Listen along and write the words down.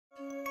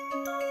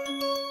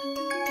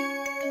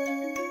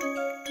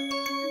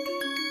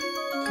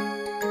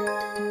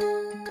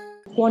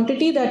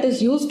quantity that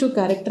is used to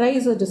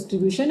characterize a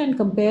distribution and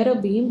compare a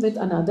beam with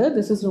another.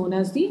 This is known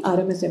as the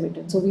RMS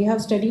emittance. So we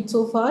have studied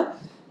so far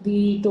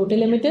the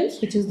total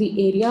emittance, which is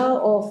the area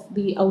of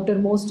the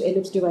outermost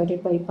ellipse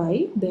divided by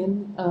pi,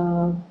 then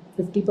 50%,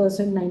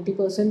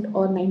 90%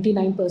 or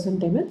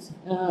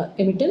 99%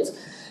 emittance.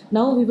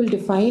 Now we will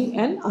define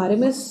an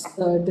RMS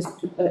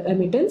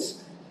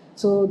emittance.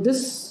 So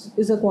this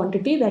is a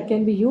quantity that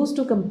can be used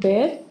to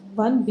compare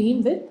one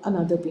beam with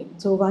another beam.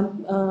 So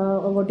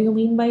what do you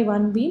mean by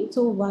one beam?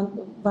 So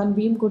one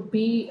beam could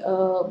be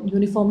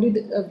uniform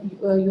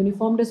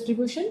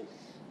distribution,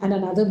 and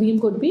another beam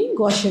could be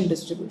Gaussian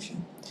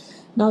distribution.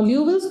 Now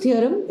Liouville's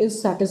theorem is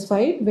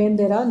satisfied when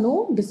there are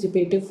no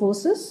dissipative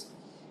forces,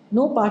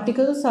 no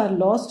particles are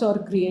lost or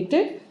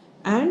created,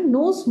 and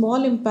no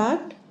small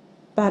impact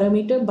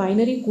parameter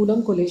binary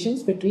Coulomb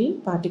collisions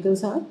between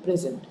particles are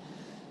present.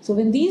 So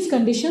when these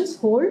conditions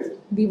hold,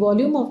 the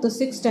volume of the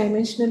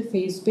 6-dimensional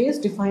phase space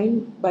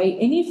defined by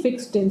any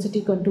fixed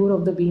density contour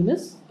of the beam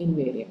is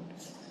invariant.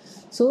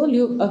 So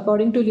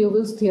according to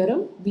Liouville's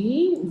theorem,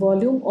 the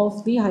volume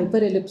of the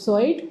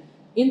hyperellipsoid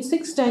in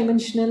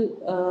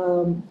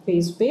 6-dimensional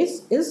phase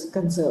space is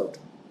conserved.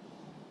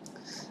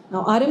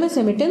 Now RMS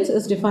emittance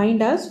is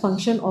defined as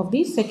function of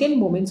the second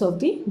moments of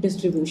the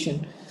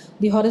distribution.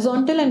 The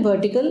horizontal and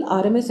vertical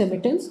RMS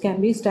emittance can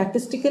be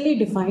statistically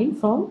defined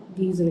from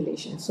these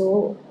relations.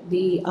 So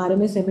the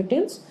RMS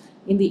emittance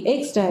in the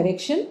x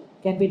direction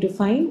can be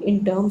defined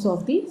in terms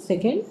of the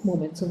second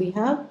moment. So we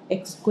have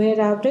x square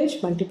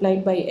average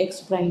multiplied by x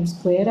prime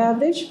square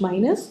average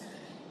minus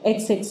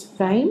xx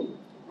prime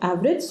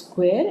average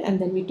square,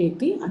 and then we take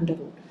the under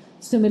root.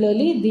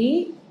 Similarly,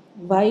 the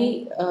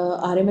y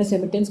RMS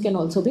emittance can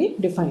also be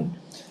defined.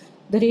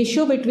 The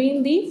ratio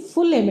between the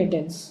full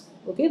emittance,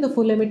 okay, the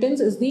full emittance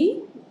is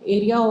the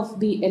area of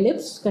the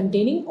ellipse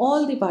containing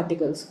all the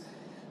particles.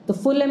 The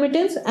full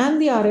emittance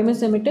and the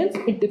RMS emittance,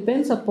 it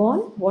depends upon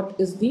what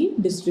is the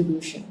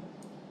distribution.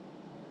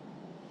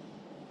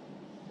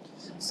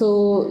 So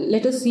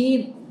let us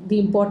see the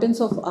importance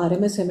of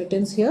RMS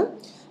emittance here.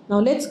 Now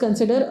let's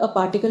consider a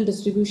particle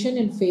distribution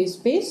in phase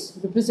space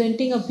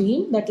representing a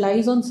beam that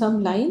lies on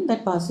some line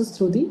that passes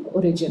through the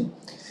origin.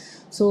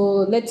 So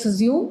let's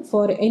assume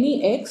for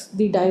any x,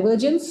 the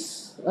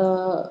divergence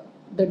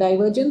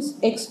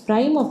x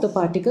prime of the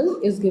particle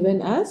is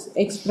given as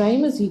x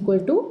prime is equal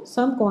to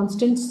some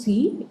constant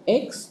c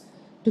x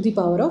to the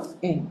power of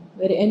n,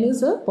 where n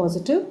is a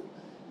positive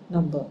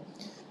number.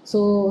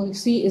 So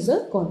c is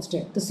a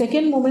constant. The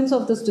second moments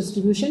of this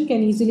distribution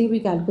can easily be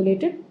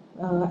calculated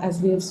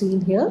as we have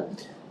seen here,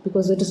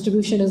 because the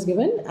distribution is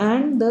given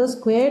and the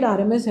squared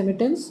RMS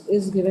emittance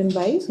is given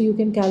by, so you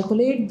can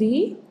calculate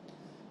the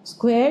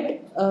squared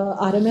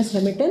RMS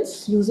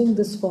emittance using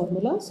this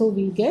formula. So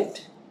we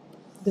get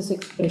this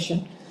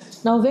expression.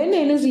 Now when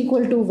n is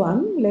equal to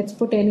 1, let's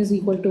put n is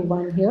equal to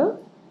 1 here.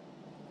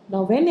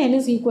 Now when n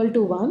is equal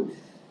to 1,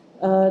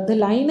 the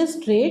line is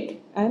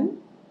straight, and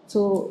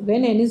so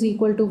when n is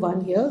equal to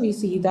 1 here, we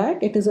see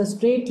that it is a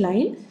straight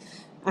line,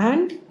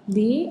 and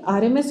the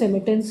RMS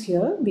emittance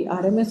here, the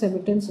RMS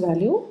emittance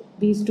value,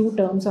 these two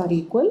terms are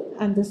equal,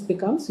 and this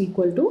becomes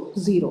equal to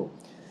 0.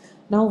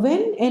 Now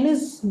when n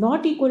is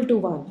not equal to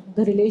 1,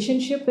 the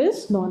relationship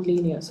is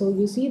non-linear. So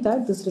we see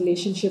that this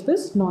relationship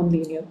is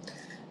non-linear.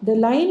 The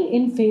line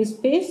in phase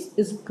space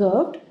is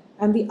curved,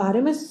 and the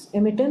RMS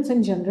emittance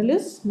in general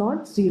is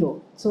not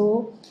 0.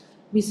 So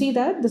we see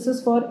that this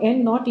is for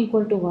n not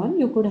equal to 1.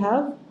 You could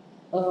have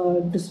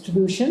a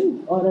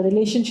distribution or a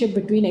relationship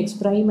between x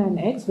prime and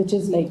x, which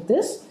is like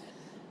this.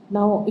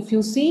 Now if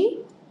you see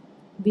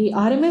the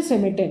RMS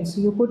emittance,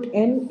 you put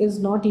n is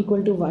not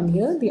equal to 1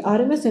 here. The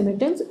RMS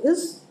emittance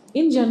is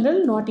in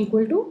general not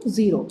equal to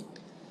 0.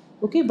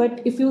 Okay, but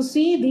if you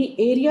see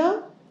the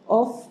area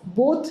of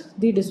both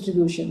the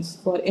distributions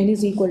for n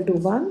is equal to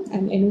 1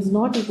 and n is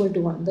not equal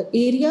to 1, the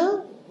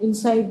area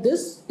inside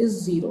this is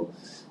 0.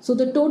 So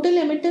the total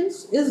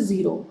emittance is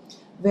 0.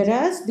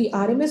 Whereas the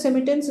RMS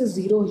emittance is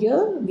 0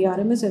 here, the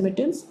RMS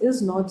emittance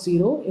is not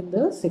 0 in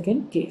the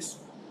second case.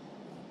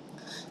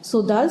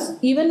 So thus,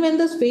 even when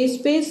the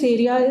space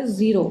area is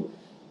 0,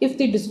 if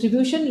the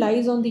distribution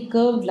lies on the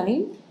curved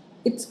line,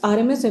 its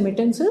RMS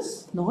emittance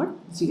is not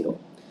 0.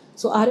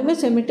 So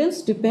RMS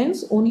emittance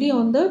depends only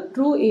on the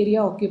true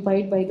area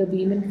occupied by the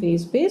beam in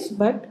phase space,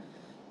 but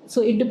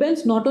so it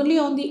depends not only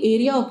on the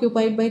area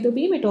occupied by the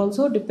beam, it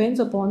also depends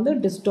upon the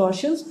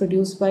distortions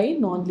produced by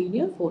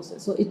nonlinear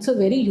forces. So it's a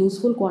very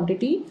useful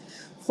quantity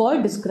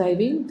for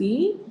describing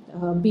the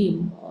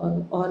beam,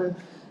 or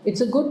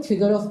it's a good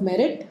figure of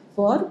merit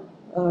for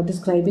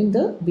describing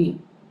the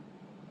beam.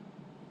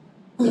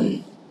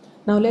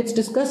 Now let's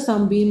discuss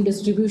some beam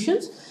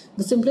distributions.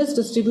 The simplest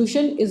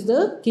distribution is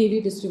the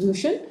KV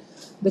distribution.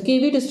 The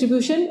KV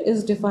distribution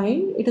is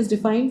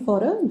defined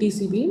for a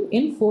DC beam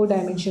in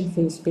 4-dimension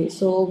phase space.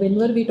 So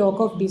whenever we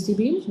talk of DC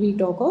beams, we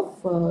talk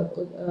of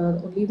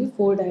only the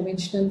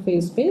 4-dimensional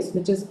phase space,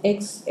 which is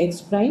x,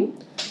 x prime,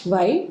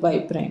 y, y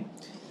prime.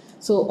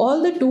 So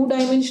all the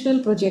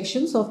two-dimensional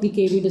projections of the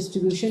KV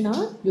distribution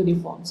are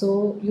uniform.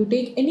 So you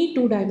take any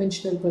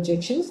two-dimensional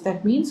projections,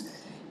 that means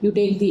you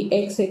take the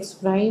x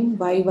prime,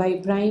 y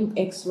prime,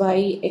 x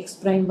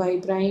prime y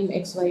prime,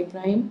 x y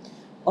prime,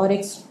 or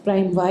x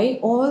prime y,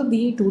 all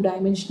the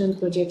two-dimensional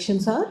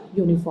projections are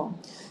uniform.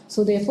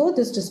 So therefore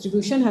this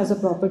distribution has a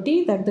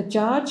property that the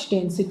charge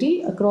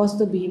density across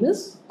the beam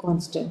is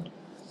constant.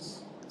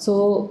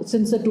 So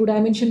since the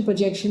two-dimension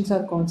projections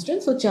are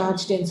constant, so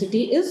charge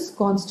density is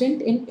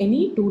constant in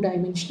any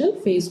two-dimensional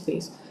phase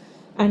space.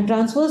 And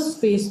transverse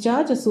space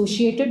charge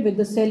associated with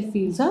the self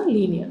fields are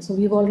linear. So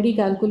we've already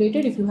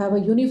calculated if you have a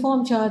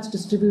uniform charge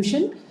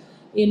distribution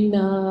in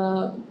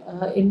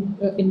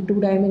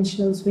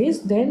two-dimensional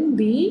space, then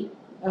the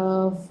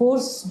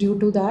force due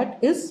to that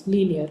is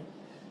linear.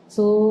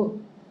 So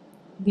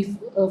the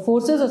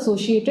forces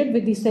associated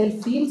with the self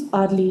fields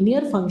are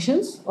linear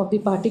functions of the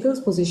particle's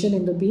position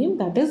in the beam,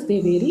 that is,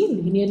 they vary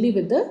linearly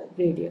with the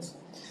radius.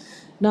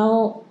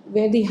 Now,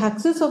 where the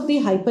axes of the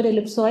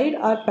hyperellipsoid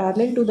are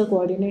parallel to the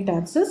coordinate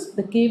axis,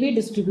 the KV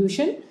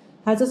distribution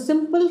has a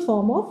simple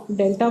form of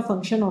delta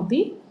function of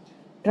the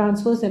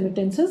transverse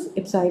emittances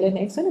epsilon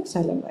x and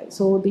epsilon y.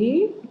 So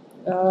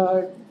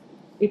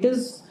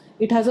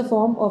it has a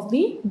form of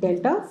the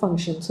delta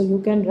function. So you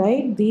can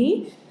write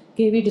the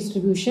KV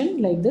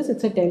distribution like this.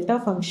 It's a delta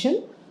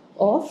function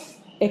of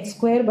x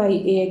square by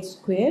ax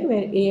square,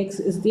 where ax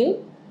is the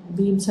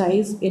beam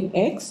size in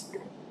x,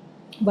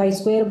 y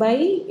square by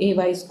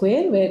ay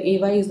square, where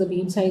ay is the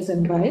beam size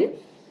in y,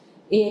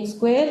 ax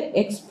square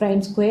x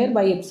prime square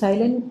by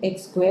epsilon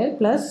x square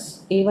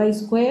plus ay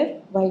square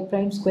y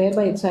prime square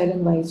by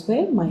epsilon y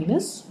square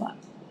minus 1.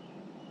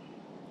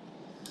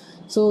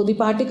 So the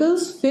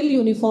particles fill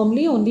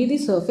uniformly only the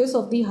surface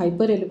of the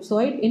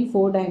hyperellipsoid in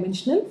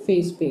four-dimensional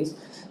phase space.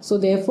 So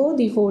therefore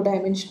the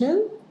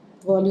four-dimensional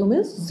volume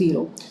is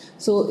 0.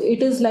 So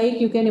it is like,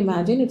 you can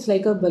imagine, it's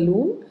like a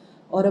balloon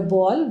or a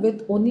ball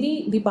with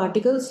only the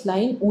particles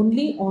lying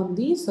only on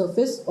the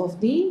surface of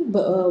the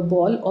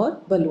ball or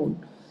balloon.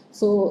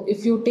 So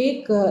if you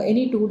take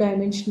any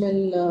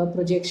two-dimensional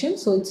projection,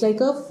 so it's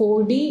like a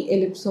 4D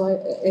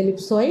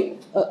ellipsoid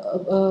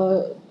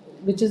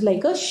which is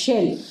like a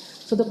shell.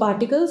 So the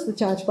particles, the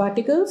charge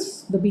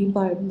particles,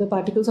 the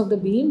particles of the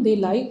beam, they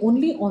lie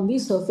only on the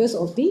surface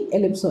of the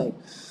ellipsoid.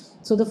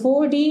 So the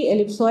 4D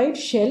ellipsoid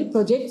shell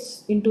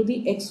projects into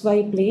the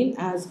xy plane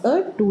as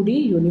a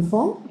 2D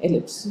uniform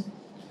ellipse.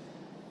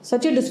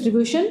 Such a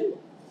distribution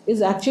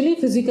is actually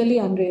physically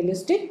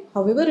unrealistic.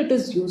 However, it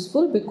is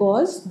useful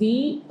because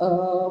the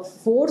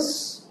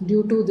force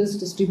due to this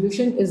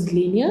distribution is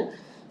linear.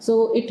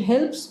 So it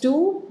helps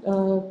to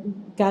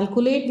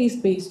calculate the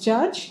space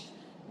charge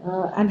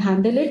and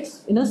handle it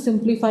in a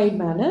simplified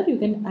manner. You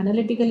can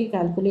analytically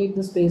calculate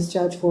the space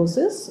charge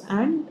forces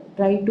and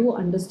try to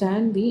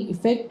understand the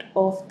effect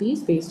of the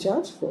space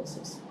charge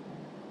forces.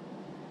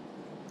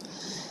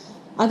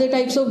 Other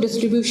types of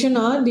distribution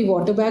are the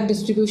water bag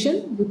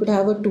distribution. We could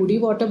have a 2D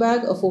water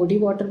bag, a 4D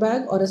water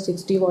bag, or a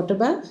 6D water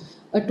bag.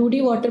 A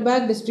 2D water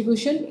bag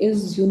distribution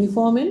is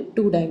uniform in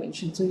two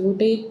dimensions. So you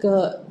take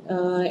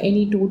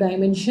any two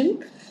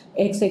dimension,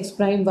 x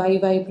prime, y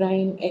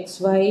prime,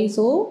 xy.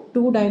 So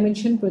two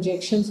dimension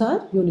projections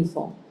are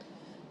uniform.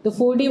 The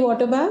 4D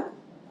water bag,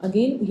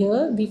 again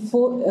here the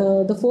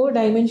four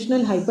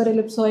dimensional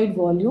hyperellipsoid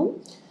volume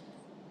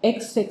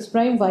x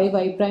prime,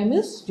 y prime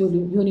is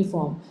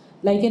uniform,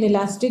 like an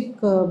elastic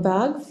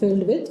bag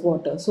filled with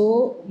water.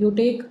 So you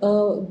take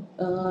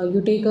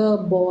a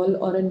ball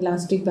or an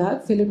elastic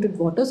bag, fill it with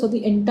water. So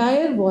the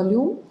entire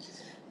volume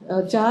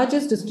charge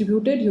is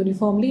distributed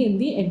uniformly in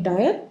the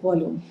entire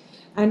volume.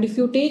 And if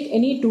you take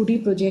any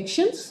 2D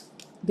projections,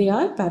 they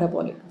are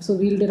parabolic. So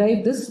we'll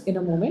derive this in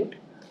a moment.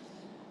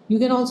 You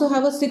can also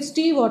have a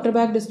 6D water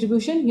bag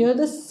distribution. Here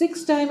the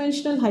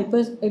 6-dimensional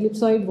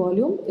hyperellipsoid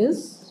volume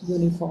is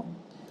uniform.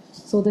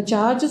 So the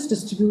charge is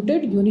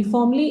distributed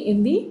uniformly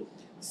in the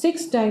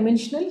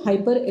 6-dimensional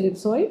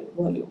hyperellipsoid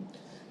volume.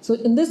 So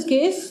in this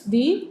case,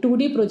 the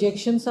 2D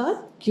projections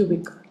are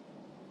cubic.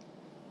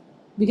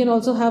 We can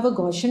also have a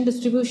Gaussian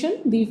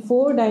distribution. The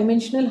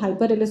 4-dimensional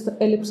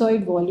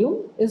hyperellipsoid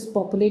volume is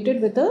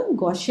populated with a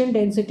Gaussian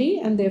density,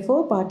 and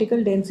therefore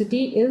particle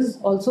density is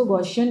also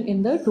Gaussian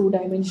in the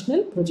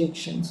 2-dimensional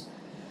projections.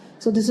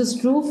 So this is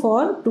true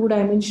for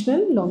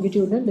 2-dimensional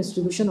longitudinal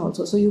distribution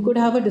also. So you could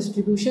have a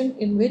distribution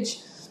in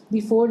which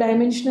the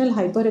 4-dimensional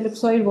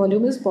hyperellipsoid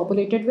volume is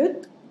populated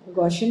with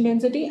Gaussian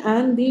density,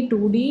 and the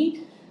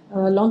 2D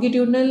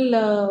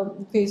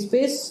longitudinal phase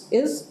space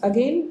is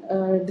again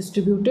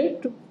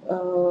distributed.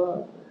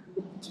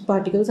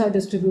 Particles are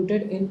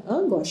distributed in a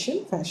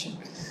Gaussian fashion.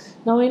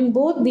 Now in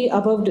both the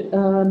above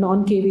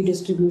non-KV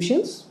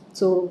distributions,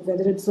 so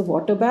whether it's the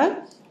water bag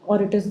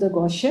or it is the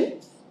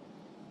Gaussian,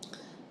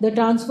 the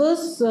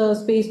transverse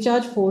space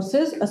charge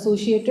forces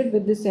associated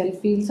with the self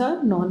fields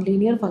are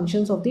non-linear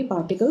functions of the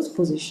particle's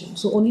position.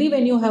 So only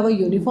when you have a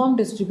uniform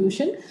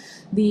distribution,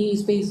 the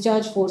space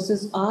charge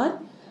forces are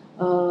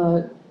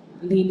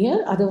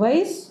linear.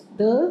 Otherwise,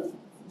 the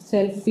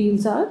self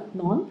fields are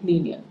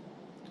non-linear.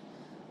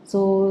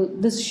 So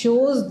this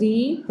shows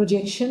the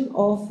projection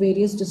of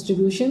various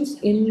distributions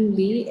in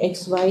the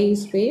XY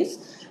space.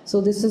 So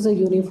this is a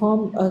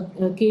uniform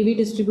KV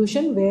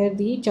distribution where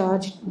the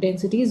charge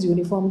density is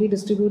uniformly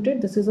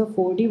distributed. This is a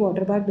 4D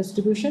water bag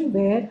distribution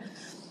where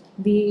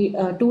the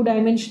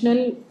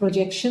two-dimensional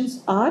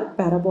projections are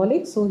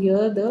parabolic. So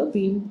here the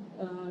beam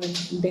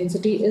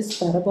density is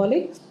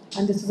parabolic,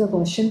 and this is a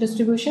Gaussian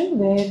distribution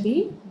where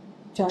the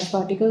charged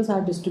particles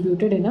are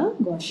distributed in a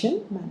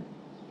Gaussian manner.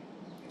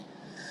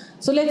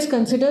 So let's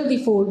consider the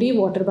 4D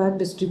water bag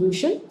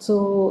distribution.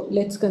 So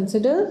let's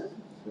consider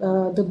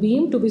the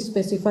beam to be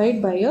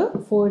specified by a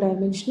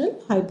four-dimensional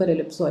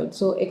hyperellipsoid.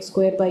 So x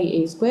square by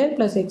a square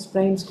plus x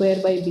prime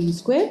square by b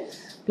square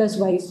plus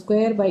y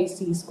square by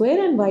c square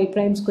and y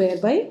prime square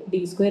by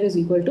d square is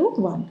equal to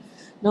 1.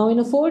 Now in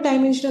a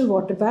four-dimensional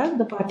water bag,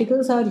 the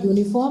particles are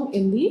uniform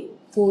in the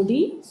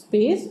 4D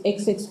space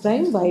x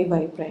prime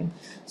y prime.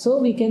 So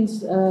we can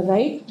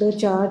write the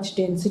charge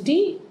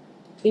density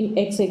in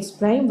x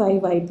prime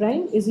y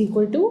prime is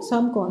equal to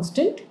some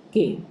constant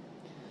k.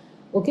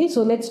 Okay,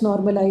 so let's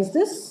normalize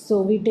this.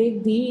 So we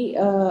take the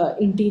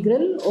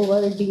integral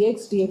over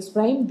dx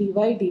prime dy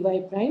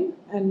prime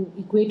and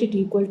equate it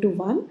equal to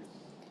 1.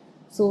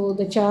 So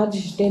the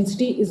charge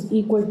density is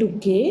equal to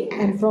k,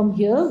 and from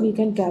here we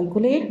can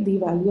calculate the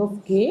value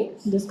of k.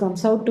 This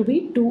comes out to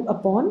be 2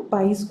 upon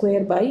pi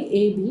square by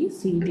a, b,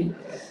 c, d.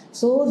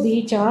 So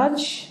the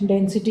charge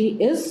density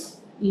is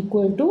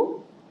equal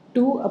to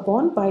 2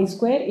 upon pi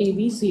square a,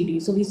 b, c, d.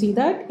 So we see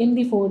that in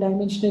the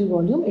four-dimensional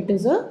volume it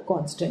is a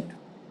constant.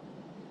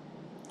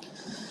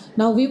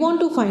 Now we want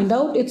to find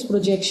out its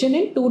projection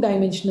in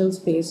two-dimensional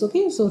space.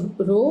 Okay, so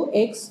rho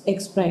x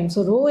prime.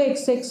 So rho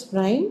x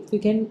prime, we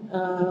can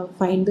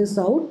find this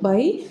out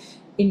by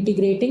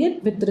integrating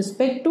it with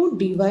respect to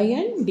dy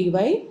and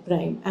dy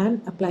prime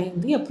and applying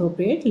the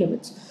appropriate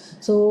limits.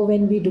 So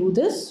when we do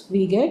this,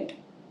 we get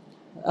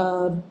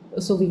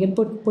so we can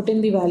put in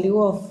the value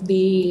of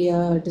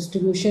the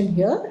distribution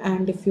here,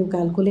 and if you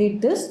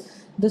calculate this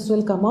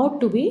will come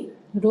out to be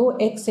rho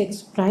x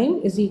prime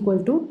is equal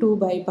to 2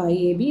 by pi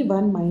ab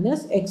 1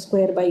 minus x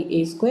square by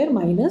a square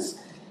minus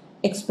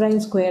x prime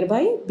square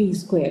by b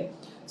square.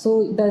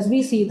 So thus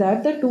we see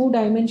that the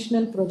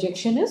two-dimensional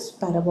projection is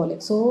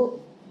parabolic. So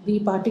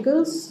the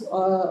particles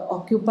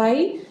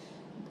occupy,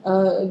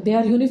 they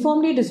are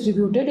uniformly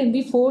distributed in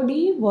the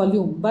 4D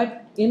volume,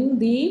 but in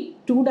the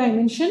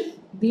two-dimension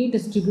the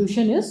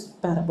distribution is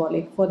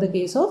parabolic for the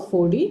case of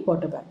 4D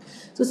water bag.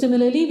 So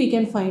similarly we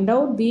can find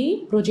out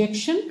the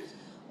projection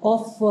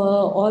of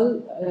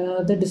all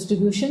the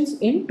distributions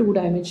in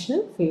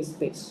two-dimensional phase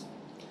space.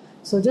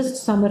 So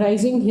just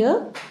summarizing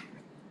here,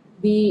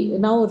 the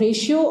now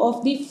ratio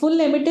of the full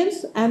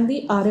emittance and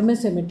the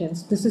RMS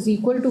emittance, this is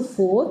equal to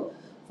 4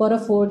 for a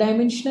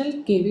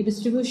four-dimensional KV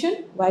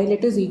distribution, while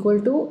it is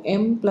equal to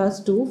m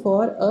plus 2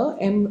 for a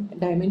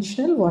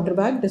m-dimensional water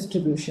bag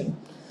distribution.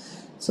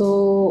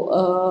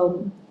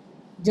 So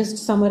just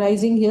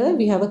summarizing here,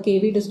 we have a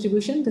KV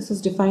distribution. This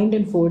is defined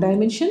in 4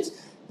 dimensions.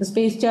 The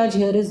space charge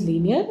here is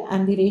linear,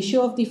 and the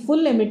ratio of the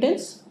full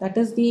emittance, that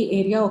is the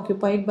area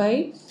occupied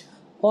by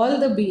all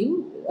the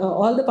beam,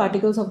 all the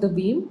particles of the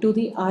beam, to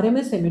the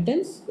RMS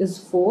emittance is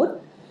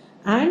 4,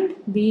 and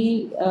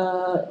the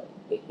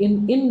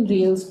in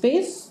real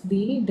space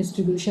the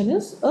distribution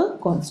is a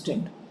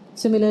constant.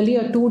 Similarly,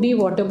 a 2D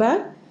water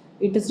bag,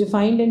 it is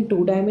defined in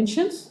 2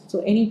 dimensions. So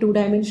any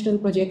two-dimensional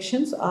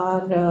projections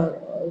are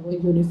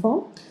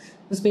uniform.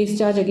 The space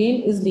charge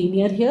again is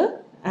linear here,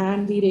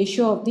 and the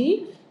ratio of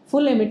the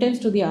full emittance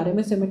to the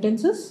RMS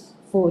emittance is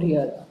 4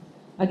 here.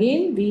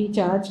 Again, the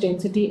charge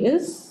density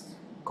is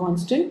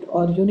constant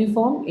or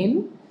uniform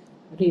in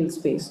real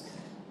space.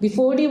 The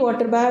 4D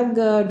water bag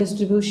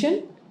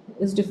distribution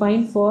is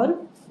defined for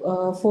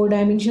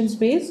 4-dimension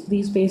space.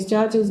 The space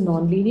charge is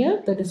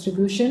non-linear. The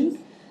distribution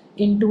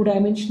in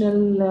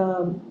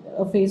two-dimensional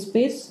phase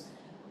space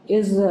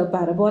is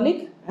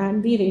parabolic,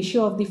 and the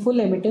ratio of the full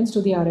emittance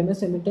to the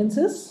RMS emittance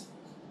is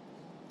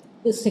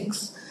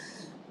 6.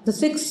 The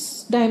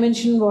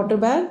 6-dimension water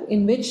bag,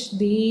 in which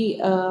the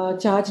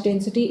charge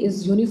density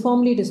is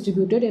uniformly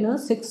distributed in a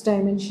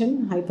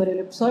 6-dimension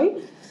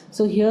hyperellipsoid.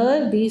 So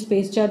here the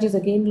space charge is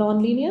again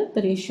non-linear.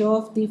 The ratio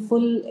of the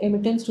full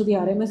emittance to the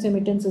RMS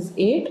emittance is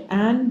 8,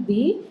 and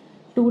the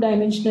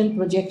two-dimensional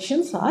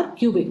projections are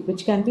cubic,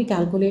 which can be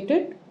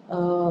calculated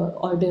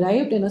or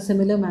derived in a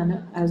similar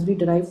manner as we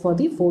derive for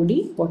the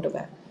 4D water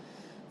bag.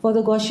 For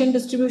the Gaussian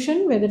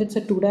distribution, whether it's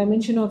a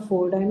 2-dimension or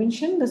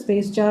 4-dimension, the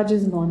space charge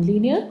is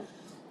non-linear.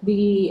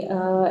 The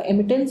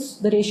emittance,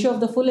 the ratio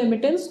of the full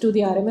emittance to the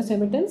RMS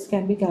emittance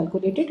can be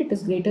calculated. It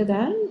is greater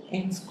than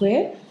n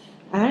square,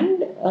 and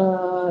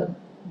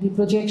the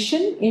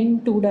projection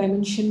in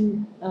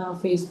 2-dimension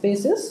phase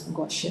space is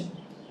Gaussian.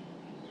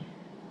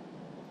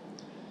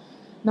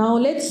 Now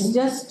let's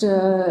just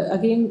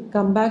again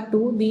come back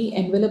to the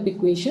envelope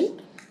equation.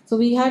 So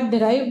we had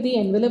derived the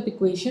envelope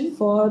equation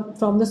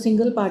from the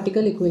single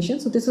particle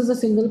equation. So this is a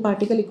single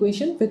particle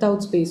equation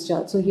without space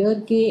charge. So here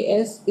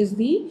Ks is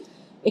the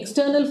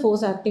external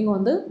force acting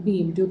on the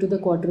beam due to the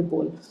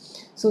quadrupole.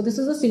 So this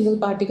is a single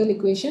particle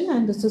equation,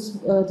 and this is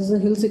a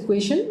Hill's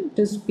equation. It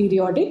is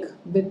periodic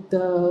with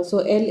so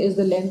L is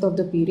the length of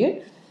the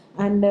period,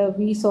 and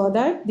we saw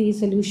that the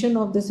solution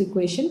of this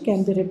equation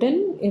can be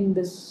written in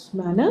this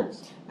manner,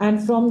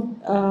 and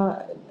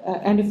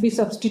and if we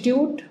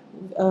substitute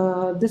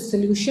this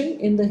solution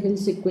in the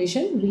Hill's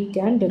equation, we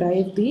can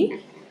derive the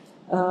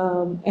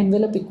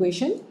envelope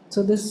equation.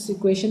 So this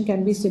equation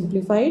can be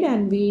simplified,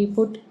 and we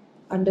put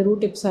under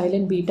root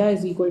epsilon beta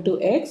is equal to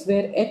x,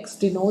 where x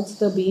denotes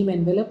the beam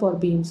envelope or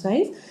beam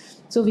size.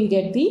 So we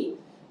get the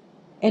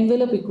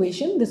envelope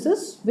equation. This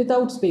is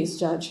without space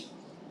charge,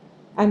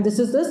 and this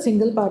is the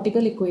single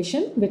particle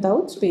equation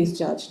without space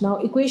charge. Now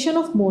equation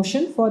of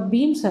motion for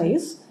beam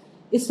size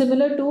is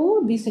similar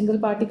to the single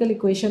particle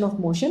equation of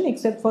motion,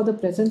 except for the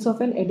presence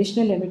of an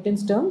additional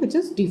emittance term, which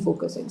is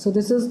defocusing. So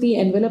this is the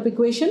envelope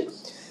equation,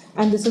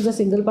 and this is a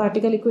single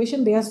particle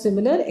equation. They are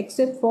similar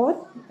except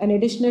for an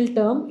additional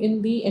term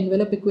in the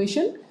envelope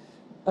equation,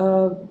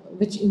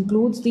 which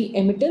includes the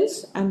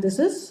emittance, and this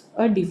is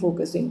a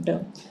defocusing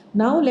term.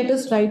 Now let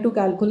us try to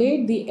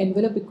calculate the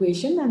envelope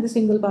equation and the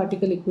single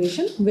particle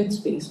equation with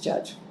space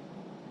charge.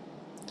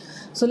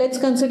 So let's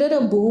consider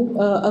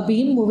a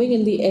beam moving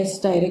in the S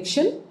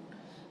direction,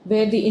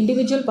 where the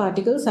individual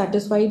particles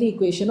satisfy the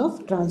equation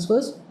of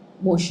transverse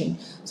motion.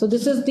 So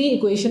this is the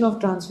equation of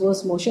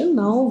transverse motion.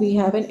 Now we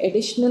have an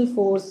additional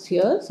force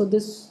here. So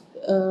this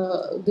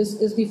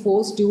is the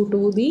force due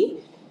to the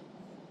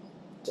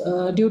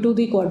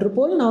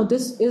quadrupole. Now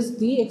this is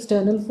the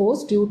external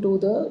force due to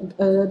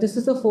the this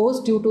is the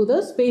force due to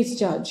the space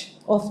charge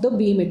of the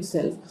beam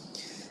itself.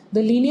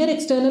 The linear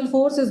external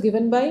force is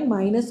given by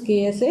minus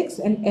ksx,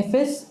 and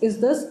fs is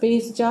the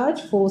space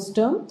charge force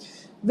term,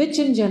 which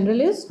in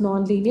general is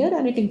non-linear,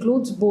 and it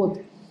includes both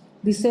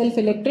the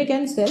self-electric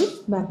and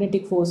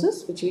self-magnetic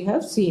forces, which we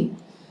have seen.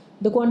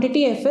 The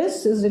quantity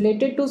Fs is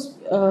related to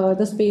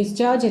the space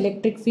charge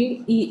electric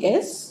field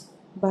Es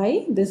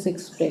by this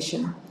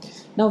expression.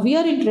 Now we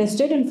are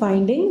interested in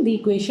finding the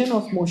equation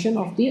of motion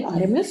of the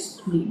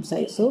RMS beam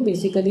size. So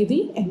basically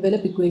the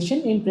envelope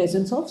equation in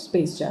presence of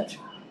space charge.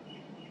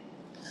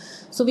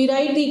 So we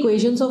write the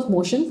equations of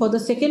motion for the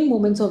second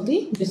moments of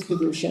the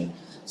distribution.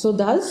 So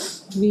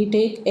thus we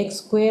take x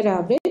square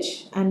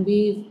average, and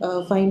we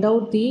find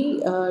out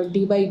the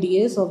d by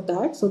ds of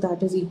that. So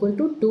that is equal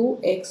to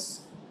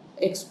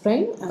 2x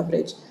prime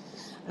average,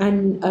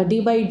 and d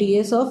by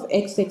ds of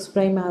x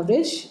prime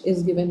average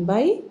is given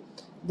by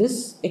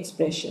this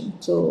expression.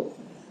 So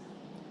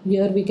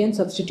here we can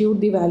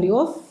substitute the value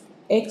of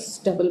x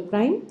double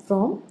prime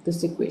from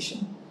this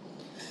equation.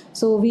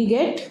 So we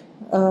get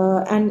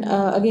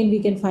again we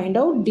can find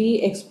out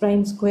dx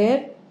prime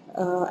square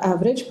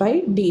average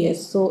by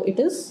ds. So it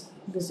is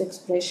this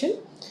expression.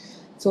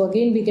 So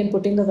again we can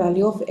put in the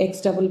value of x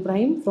double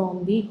prime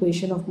from the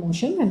equation of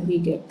motion, and we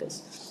get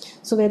this.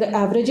 So where the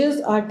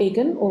averages are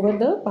taken over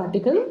the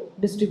particle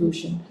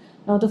distribution.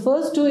 Now the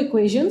first two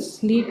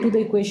equations lead to the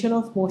equation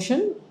of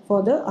motion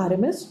for the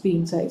RMS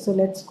beam size. So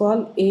let's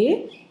call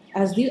A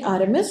as the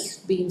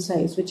RMS beam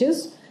size, which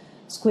is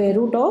square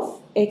root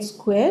of x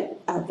square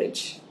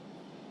average.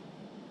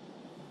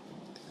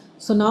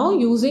 So now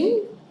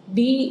using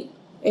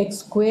dx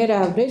square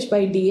average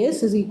by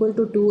ds is equal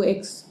to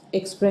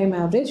 2x prime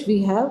average,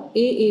 we have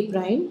a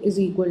prime is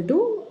equal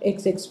to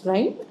x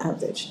prime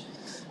average.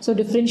 So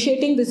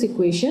differentiating this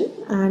equation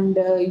and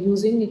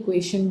using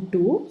equation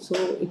 2, so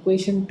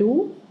equation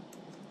 2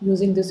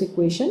 using this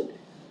equation,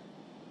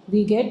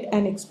 we get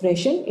an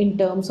expression in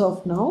terms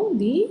of now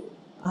the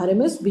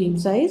RMS beam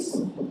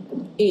size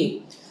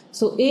A.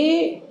 So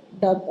A,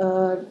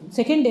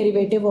 second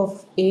derivative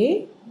of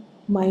A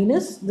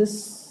minus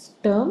this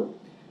term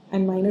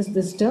and minus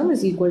this term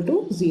is equal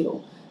to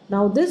 0.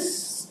 Now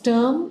this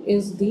term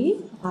is the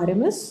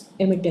RMS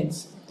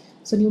emittance.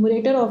 So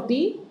numerator of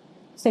the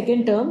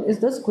second term is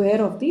the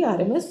square of the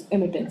RMS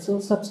emittance. So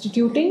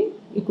substituting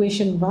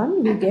equation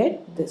 1, we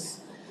get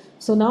this.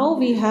 So now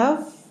we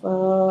have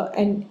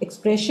an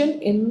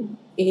expression in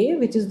A,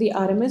 which is the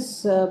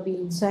RMS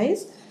beam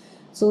size.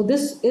 So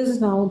this is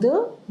now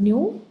the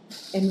new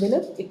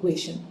envelope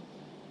equation.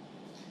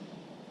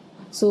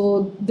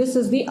 So this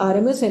is the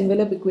RMS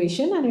envelope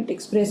equation, and it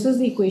expresses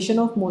the equation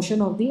of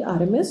motion of the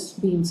RMS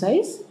beam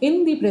size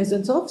in the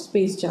presence of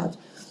space charge.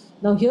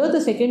 Now here the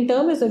second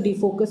term is a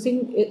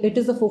defocusing, it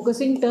is a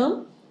focusing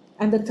term,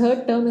 and the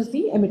third term is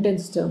the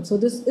emittance term. So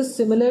this is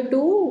similar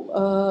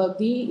to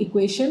the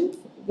equation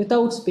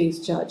without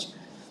space charge.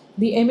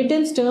 The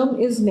emittance term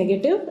is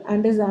negative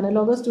and is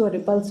analogous to a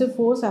repulsive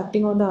force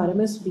acting on the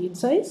RMS beam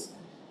size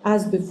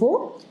as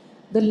before.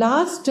 The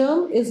last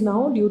term is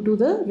now due to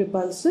the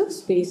repulsive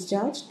space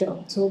charge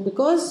term. So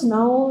because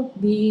now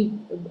the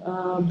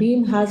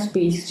beam has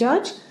space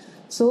charge,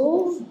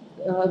 so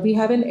we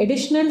have an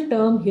additional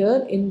term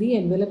here in the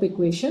envelope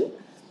equation,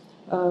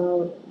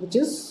 which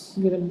is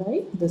given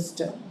by this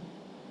term.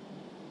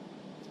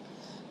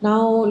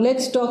 Now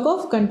let's talk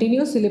of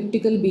continuous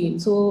elliptical beam.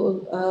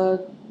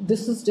 So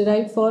this is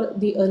derived for,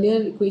 the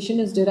earlier equation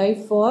is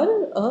derived for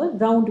a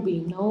round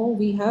beam. Now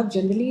we have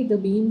generally the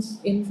beams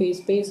in phase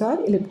space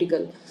are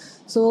elliptical.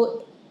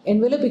 So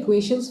envelope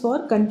equations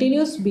for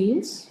continuous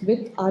beams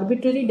with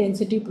arbitrary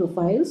density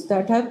profiles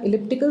that have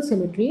elliptical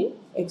symmetry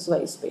in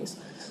xy space.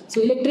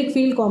 So electric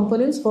field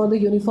components for the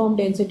uniform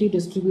density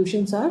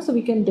distributions are, so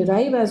we can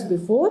derive as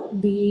before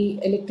the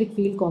electric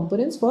field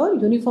components for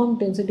uniform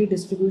density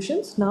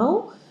distributions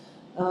now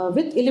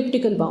with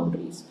elliptical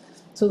boundaries.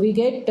 So we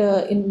get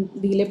in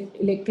the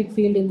electric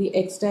field in the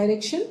x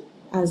direction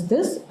as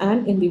this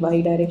and in the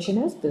y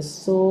direction as this.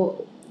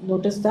 So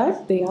notice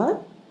that they are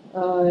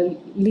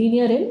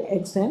linear in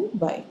x and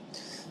y.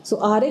 So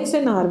Rx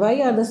and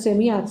Ry are the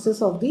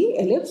semi-axis of the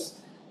ellipse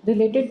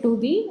related to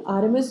the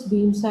RMS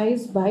beam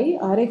size by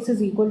Rx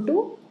is equal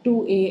to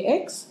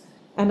 2Ax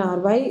and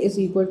Ry is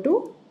equal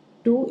to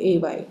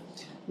 2Ay.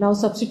 Now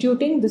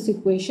substituting this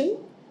equation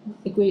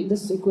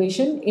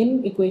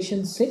in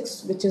equation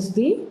 6, which is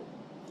the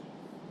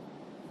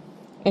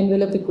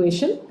envelope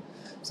equation.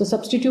 So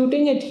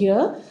substituting it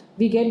here,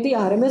 we get the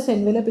RMS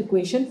envelope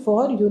equation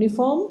for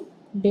uniform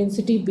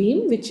density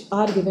beam, which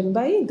are given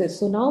by this.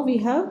 So now we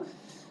have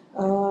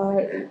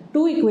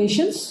two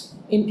equations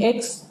in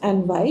x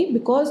and y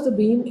because the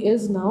beam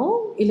is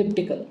now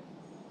elliptical.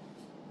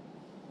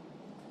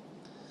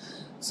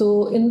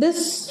 So in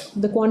this,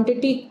 the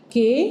quantity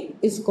K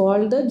is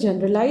called the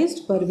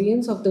generalized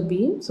perviance of the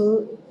beam.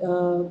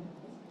 So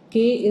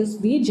K is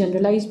the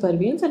generalized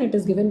perviance and it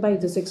is given by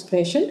this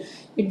expression.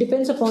 It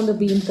depends upon the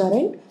beam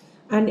current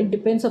and it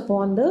depends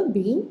upon the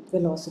beam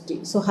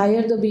velocity. So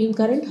higher the beam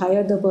current,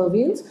 higher the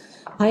perviance,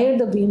 higher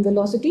the beam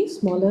velocity,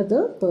 smaller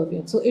the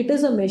perviance. So it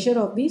is a measure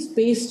of the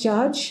space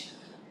charge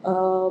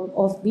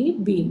of the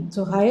beam.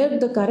 So higher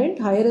the current,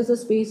 higher is the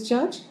space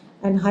charge,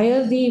 and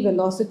higher the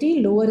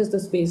velocity, lower is the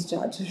space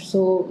charge.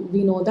 So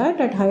we know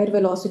that at higher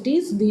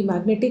velocities the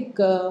magnetic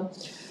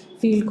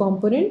field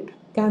component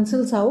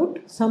cancels out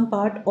some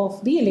part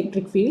of the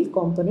electric field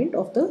component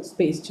of the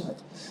space charge.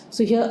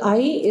 So here I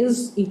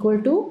is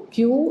equal to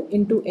Q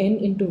into N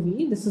into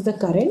V. This is the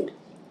current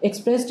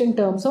expressed in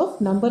terms of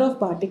number of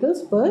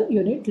particles per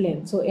unit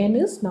length. So N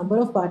is number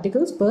of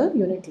particles per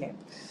unit length.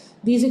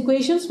 These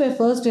equations were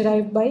first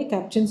derived by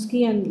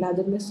Kapczynski and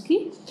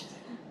Ladermirsky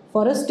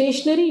for a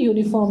stationary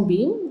uniform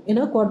beam in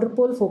a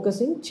quadrupole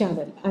focusing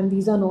channel, and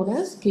these are known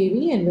as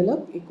KV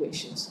envelope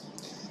equations.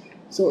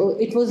 So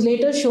it was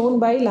later shown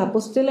by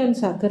Lapustil and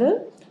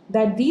Sakharer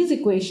that these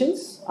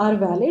equations are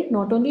valid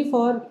not only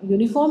for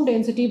uniform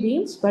density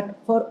beams but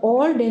for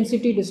all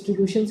density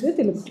distributions with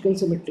elliptical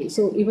symmetry.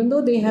 So even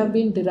though they have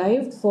been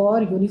derived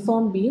for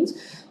uniform beams,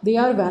 they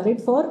are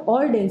valid for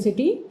all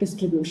density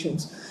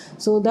distributions.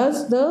 So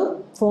thus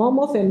the form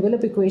of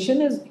envelope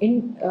equation is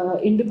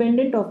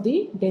independent of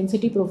the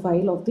density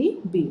profile of the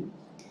beam.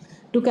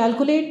 To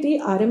calculate the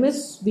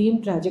RMS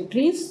beam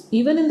trajectories,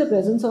 even in the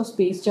presence of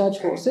space charge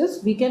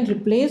forces, we can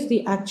replace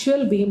the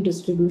actual beam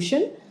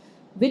distribution,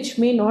 which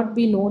may not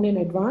be known in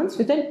advance,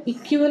 with an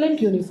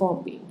equivalent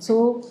uniform beam.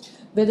 So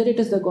whether it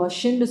is the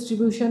Gaussian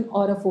distribution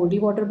or a Foldy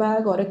water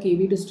bag or a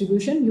KV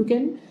distribution, you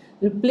can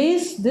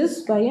replace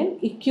this by an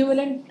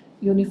equivalent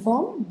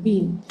uniform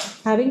beam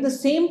having the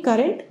same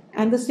current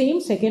and the same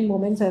second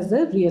moments as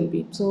the real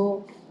beam.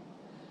 So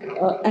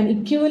an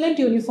equivalent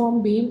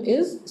uniform beam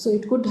is, so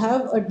it could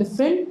have a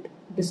different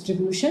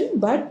distribution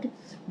but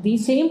the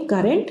same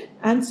current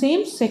and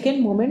same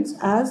second moments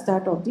as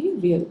that of the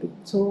real beam.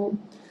 So,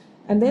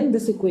 and then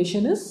this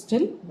equation is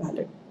still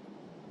valid.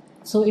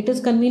 So it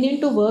is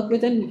convenient to work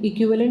with an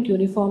equivalent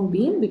uniform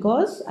beam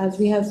because, as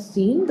we have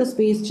seen, the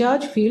space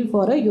charge field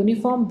for a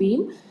uniform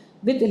beam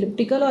with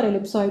elliptical or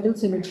ellipsoidal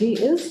symmetry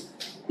is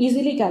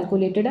easily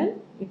calculated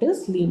and it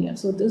is linear.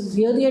 So this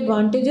here the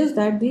advantage is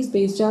that the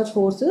space charge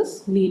force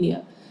is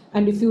linear,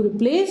 and if you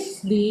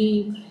replace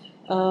the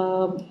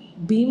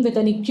beam with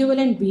an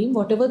equivalent beam,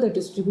 whatever the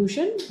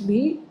distribution,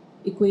 the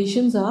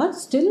equations are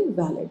still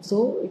valid.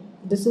 So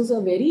this is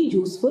a very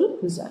useful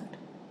result.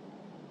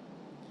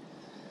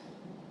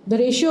 The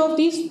ratio of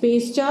the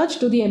space charge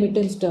to the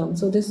emittance term.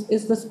 So this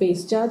is the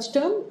space charge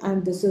term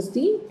and this is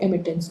the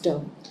emittance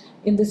term.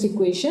 In this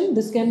equation,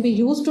 this can be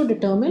used to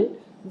determine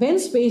when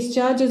space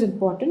charge is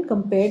important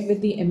compared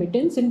with the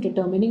emittance in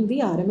determining the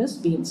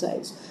RMS beam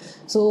size.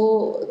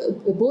 So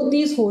both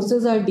these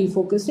forces are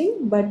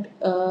defocusing, but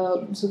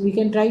so we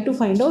can try to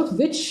find out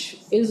which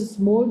is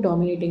more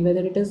dominating,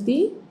 whether it is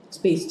the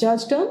space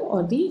charge term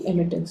or the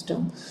emittance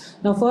term.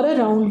 Now for a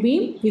round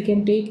beam, we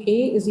can take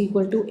A is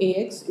equal to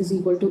AX is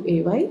equal to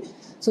AY.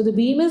 So the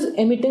beam is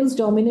emittance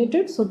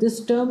dominated, so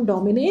this term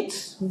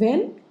dominates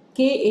when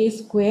Ka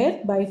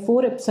square by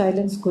 4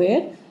 epsilon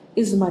square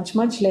is much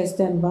less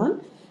than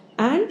 1,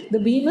 and the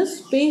beam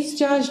is space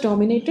charge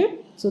dominated,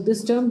 so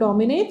this term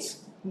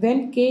dominates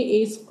when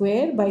Ka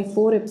square by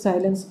 4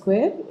 epsilon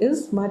square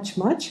is much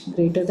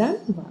greater than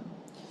 1.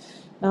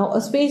 Now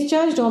a space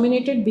charge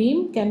dominated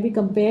beam can be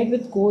compared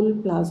with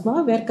cold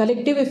plasma where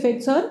collective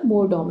effects are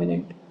more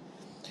dominant.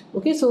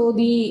 Okay, so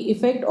the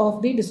effect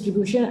of the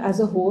distribution as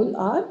a whole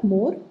are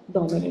more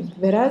dominant,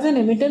 whereas an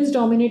emittance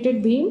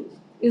dominated beam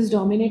is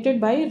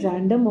dominated by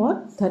random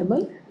or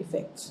thermal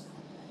effects.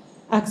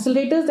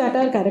 Accelerators that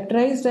are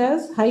characterized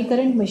as high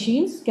current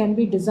machines can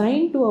be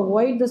designed to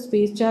avoid the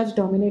space charge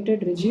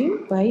dominated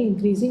regime by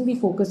increasing the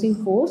focusing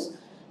force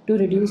to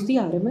reduce the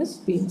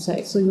RMS beam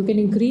size. So you can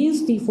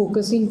increase the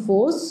focusing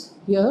force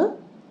here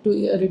to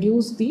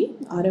reduce the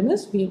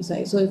RMS beam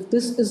size. So if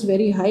this is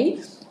very high,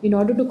 in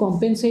order to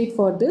compensate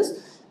for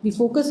this, the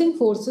focusing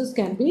forces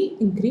can be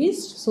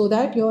increased so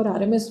that your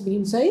RMS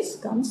beam size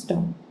comes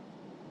down.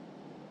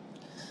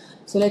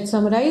 So let's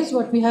summarize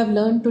what we have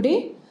learned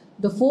today.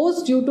 The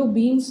force due to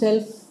beam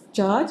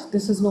self-charge,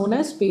 this is known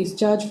as space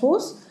charge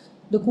force.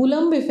 The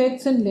Coulomb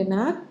effects in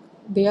Linac,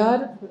 they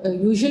are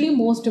usually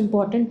most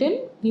important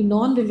in the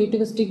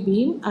non-relativistic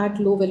beam at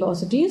low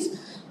velocities,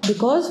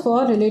 because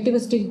for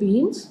relativistic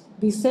beams,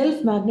 the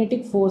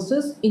self-magnetic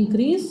forces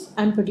increase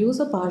and produce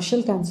a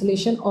partial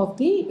cancellation of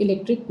the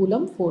electric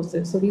Coulomb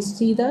forces. So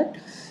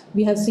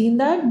we have seen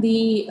that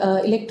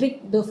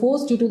the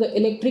force due to the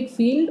electric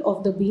field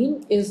of the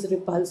beam is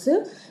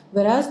repulsive,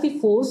 whereas the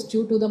force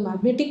due to the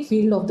magnetic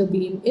field of the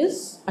beam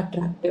is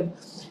attractive.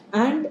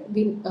 And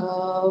the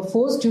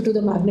force due to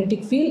the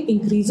magnetic field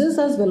increases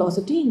as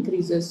velocity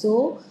increases.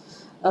 So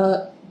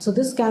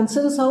this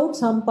cancels out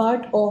some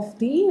part of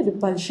the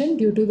repulsion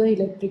due to the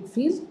electric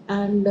field,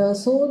 and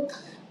so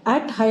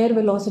at higher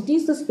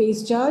velocities the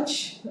space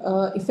charge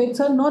effects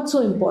are not so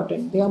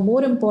important. They are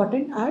more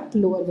important at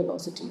lower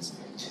velocities.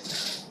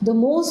 The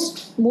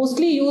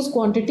mostly used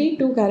quantity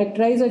to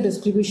characterize a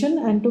distribution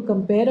and to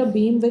compare a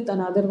beam with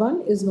another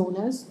one is known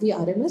as the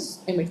RMS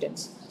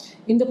emittance.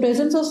 In the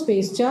presence of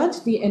space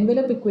charge, the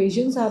envelope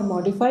equations are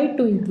modified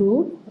to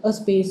include a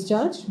space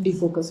charge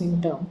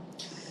defocusing term.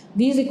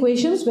 These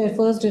equations were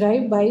first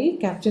derived by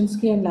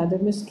Kapczynski and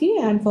Ladermiski,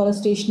 and for a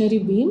stationary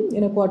beam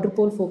in a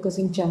quadrupole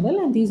focusing channel,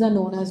 and these are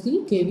known as the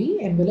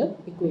KV envelope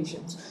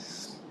equations.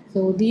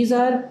 So these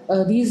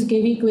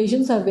KV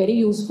equations are very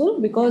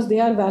useful because they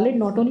are valid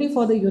not only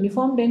for the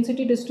uniform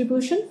density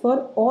distribution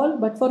but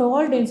for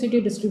all density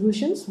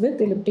distributions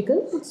with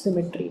elliptical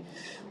symmetry.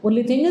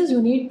 Only thing is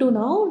you need to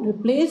now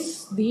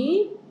replace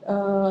it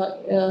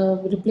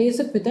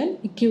with an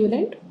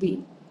equivalent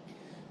beam.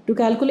 To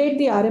calculate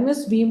the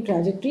RMS beam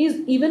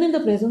trajectories, even in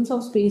the presence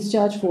of space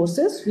charge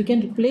forces, we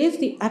can replace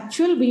the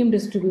actual beam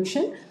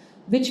distribution,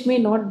 which may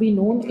not be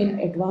known in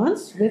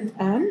advance, with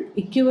an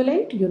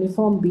equivalent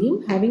uniform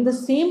beam having the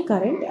same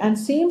current and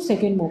same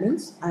second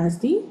moments as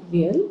the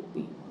real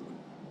beam.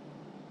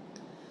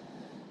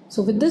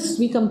 So with this,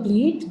 we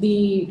complete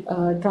the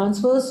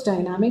transverse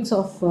dynamics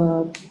of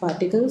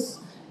particles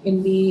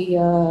in the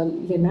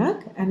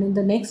Linac, and in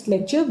the next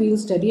lecture we will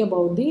study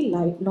about the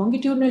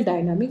longitudinal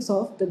dynamics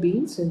of the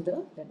beams in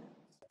the Linac.